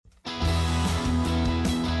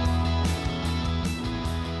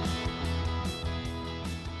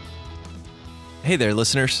Hey there,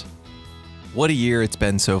 listeners. What a year it's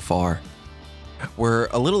been so far. We're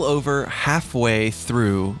a little over halfway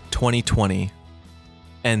through 2020,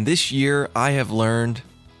 and this year I have learned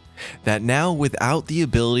that now without the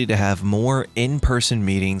ability to have more in-person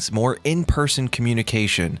meetings, more in-person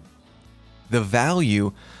communication, the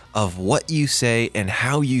value of what you say and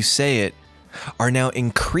how you say it are now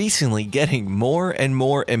increasingly getting more and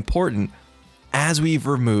more important as we've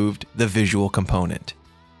removed the visual component.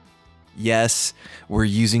 Yes, we're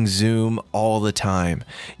using Zoom all the time.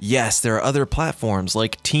 Yes, there are other platforms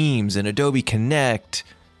like Teams and Adobe Connect,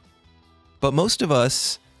 but most of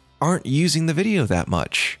us aren't using the video that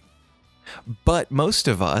much. But most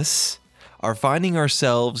of us are finding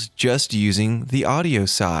ourselves just using the audio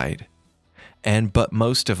side. But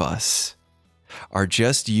most of us are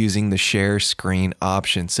just using the share screen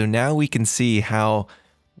option. So now we can see how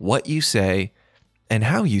what you say and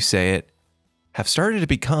how you say it have started to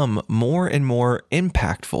become more and more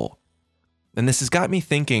impactful. And this has got me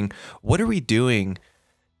thinking, what are we doing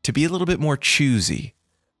to be a little bit more choosy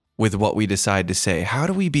with what we decide to say? How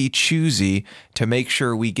do we be choosy to make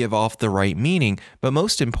sure we give off the right meaning? But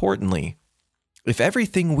most importantly, if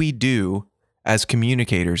everything we do as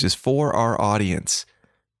communicators is for our audience,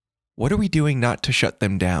 what are we doing not to shut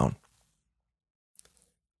them down?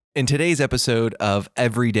 In today's episode of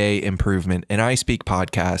Everyday Improvement, an I Speak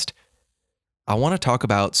podcast, I want to talk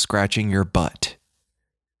about scratching your butt.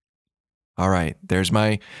 All right, there's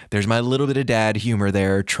my little bit of dad humor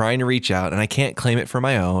there, trying to reach out, and I can't claim it for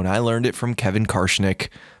my own. I learned it from Kevin Karshnick,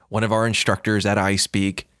 one of our instructors at I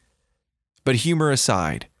Speak. But humor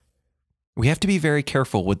aside, we have to be very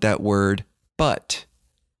careful with that word, but.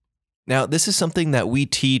 Now, this is something that we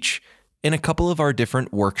teach in a couple of our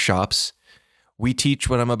different workshops. We teach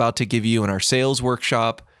what I'm about to give you in our sales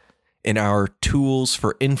workshop, in our tools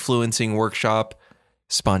for influencing workshop,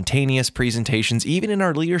 spontaneous presentations, even in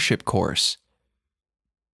our leadership course.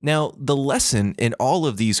 Now, the lesson in all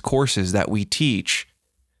of these courses that we teach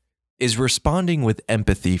is responding with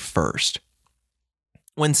empathy first.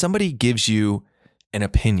 When somebody gives you an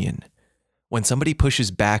opinion, when somebody pushes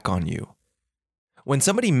back on you, when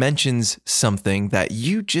somebody mentions something that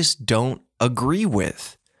you just don't agree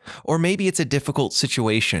with, or maybe it's a difficult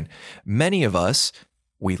situation, many of us,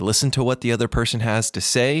 we listen to what the other person has to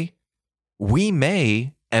say. We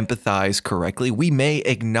may empathize correctly. We may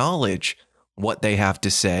acknowledge what they have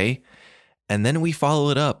to say. And then we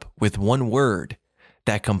follow it up with one word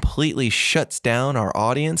that completely shuts down our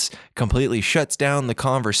audience, completely shuts down the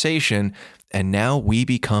conversation. And now we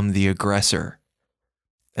become the aggressor.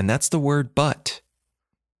 And that's the word but.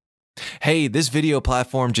 Hey, this video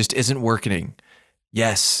platform just isn't working.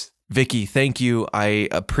 Yes, Vicky, thank you. I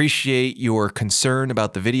appreciate your concern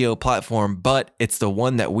about the video platform, but it's the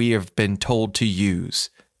one that we have been told to use.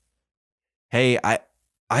 Hey,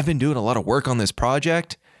 I've been doing a lot of work on this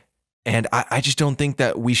project, and I just don't think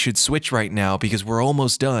that we should switch right now because we're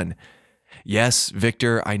almost done. Yes,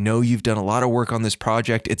 Victor, I know you've done a lot of work on this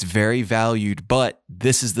project. It's very valued, but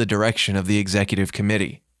this is the direction of the executive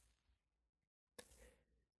committee.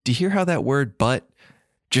 Do you hear how that word but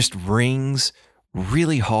just rings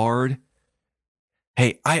really hard?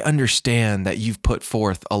 Hey, I understand that you've put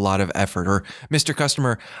forth a lot of effort, or Mr.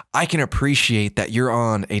 Customer, I can appreciate that you're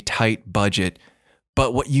on a tight budget,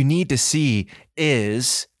 but what you need to see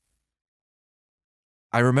is,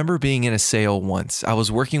 I remember being in a sale once. I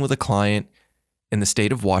was working with a client in the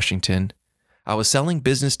state of Washington. I was selling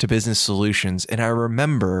business to business solutions, and I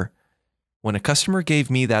remember when a customer gave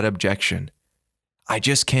me that objection, I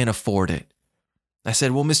just can't afford it. I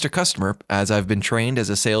said, well, Mr. Customer, as I've been trained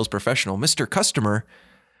as a sales professional, Mr. Customer,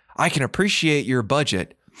 I can appreciate your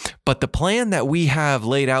budget, but the plan that we have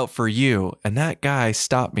laid out for you, and that guy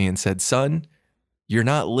stopped me and said, son, you're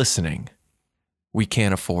not listening. We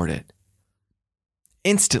can't afford it.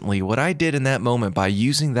 Instantly, what I did in that moment by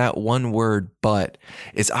using that one word, but,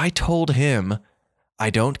 is I told him,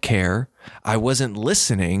 I don't care. I wasn't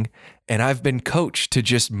listening, and I've been coached to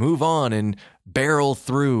just move on and barrel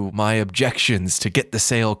through my objections to get the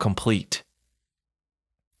sale complete.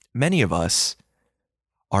 Many of us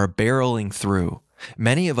are barreling through.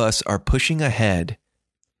 Many of us are pushing ahead,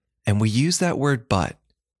 and we use that word but.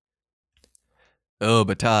 Oh,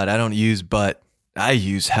 but Todd, I don't use but. I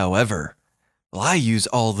use however. Well, I use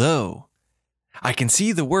although. I can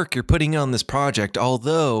see the work you're putting on this project,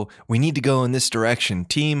 although we need to go in this direction.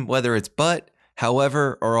 Team, whether it's but,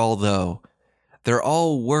 however, or although, they're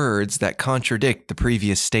all words that contradict the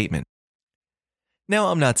previous statement. Now,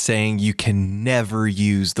 I'm not saying you can never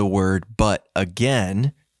use the word but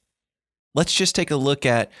again. Let's just take a look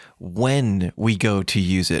at when we go to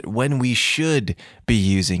use it, when we should be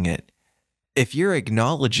using it. If you're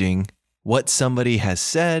acknowledging what somebody has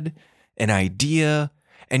said, an idea,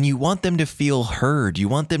 and you want them to feel heard, you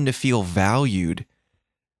want them to feel valued,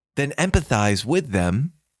 then empathize with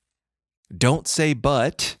them. Don't say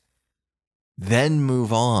but, then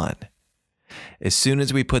move on. As soon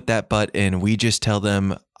as we put that but in, we just tell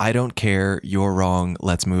them, I don't care, you're wrong,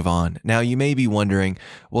 let's move on. Now, you may be wondering,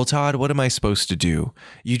 well, Todd, what am I supposed to do?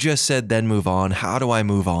 You just said then move on. How do I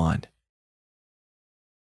move on?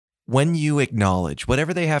 When you acknowledge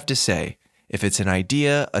whatever they have to say, if it's an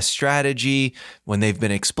idea, a strategy, when they've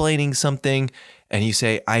been explaining something, and you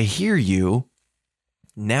say, I hear you,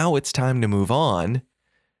 now it's time to move on,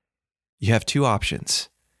 you have two options.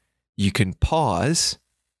 You can pause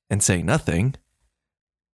and say nothing,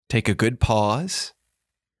 take a good pause,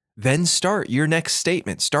 then start your next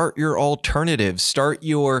statement, start your alternative, start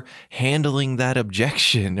your handling that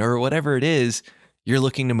objection or whatever it is you're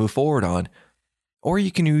looking to move forward on. Or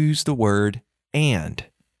you can use the word and.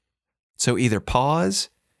 So either pause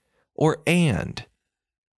or and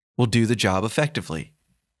will do the job effectively.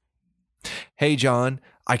 Hey, John,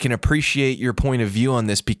 I can appreciate your point of view on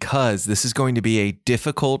this because this is going to be a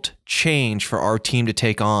difficult change for our team to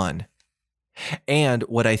take on. And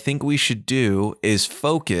what I think we should do is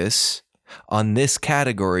focus on this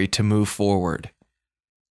category to move forward.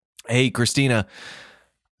 Hey, Christina,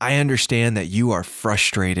 I understand that you are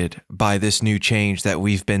frustrated by this new change that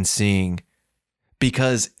we've been seeing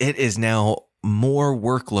because it is now more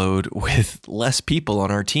workload with less people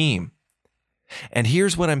on our team. And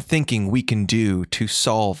here's what I'm thinking we can do to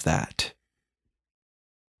solve that.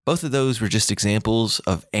 Both of those were just examples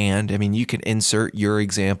of and. I mean, you can insert your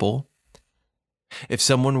example. If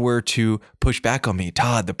someone were to push back on me,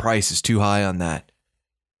 Todd, the price is too high on that.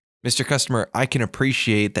 Mr. Customer, I can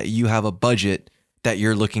appreciate that you have a budget that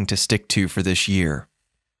you're looking to stick to for this year.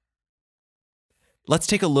 Let's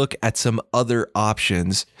take a look at some other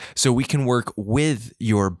options so we can work with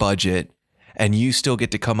your budget and you still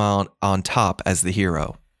get to come out on top as the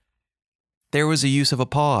hero. There was a use of a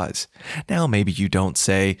pause. Now, maybe you don't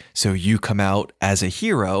say, so you come out as a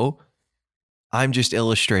hero. I'm just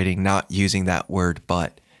illustrating not using that word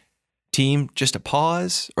but. Team, just a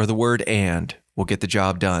pause or the word and will get the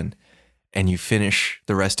job done. And you finish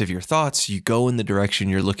the rest of your thoughts. You go in the direction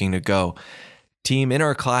you're looking to go. Team, in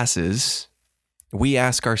our classes, we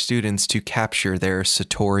ask our students to capture their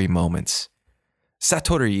Satori moments.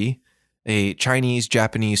 Satori, a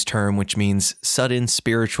Chinese-Japanese term which means sudden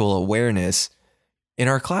spiritual awareness. In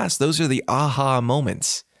our class, those are the aha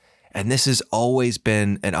moments. And this has always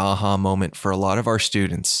been an aha moment for a lot of our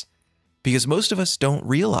students because most of us don't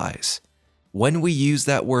realize when we use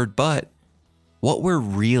that word but, what we're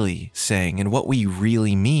really saying and what we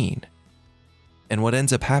really mean. And what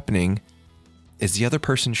ends up happening is the other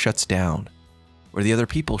person shuts down, or the other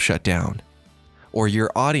people shut down, or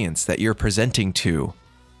your audience that you're presenting to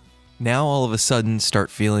now all of a sudden start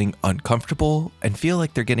feeling uncomfortable and feel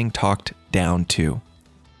like they're getting talked down to.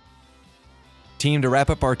 Team, to wrap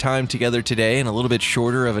up our time together today in a little bit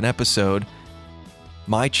shorter of an episode,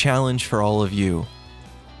 my challenge for all of you,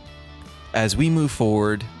 as we move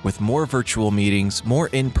forward with more virtual meetings, more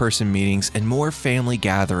in-person meetings, and more family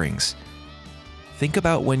gatherings, think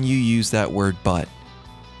about when you use that word but.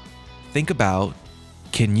 Think about,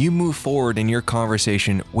 can you move forward in your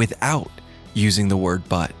conversation without using the word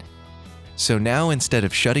but? So now instead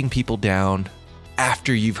of shutting people down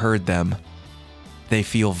after you've heard them, they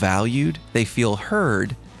feel valued, they feel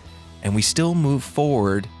heard, and we still move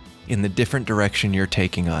forward in the different direction you're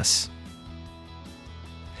taking us.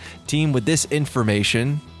 Team, with this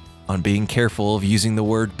information on being careful of using the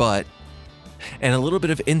word but, and a little bit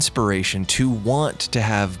of inspiration to want to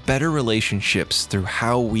have better relationships through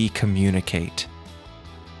how we communicate.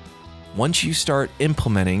 Once you start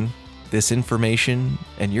implementing this information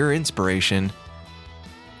and your inspiration,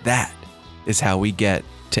 that is how we get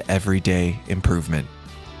to everyday improvement.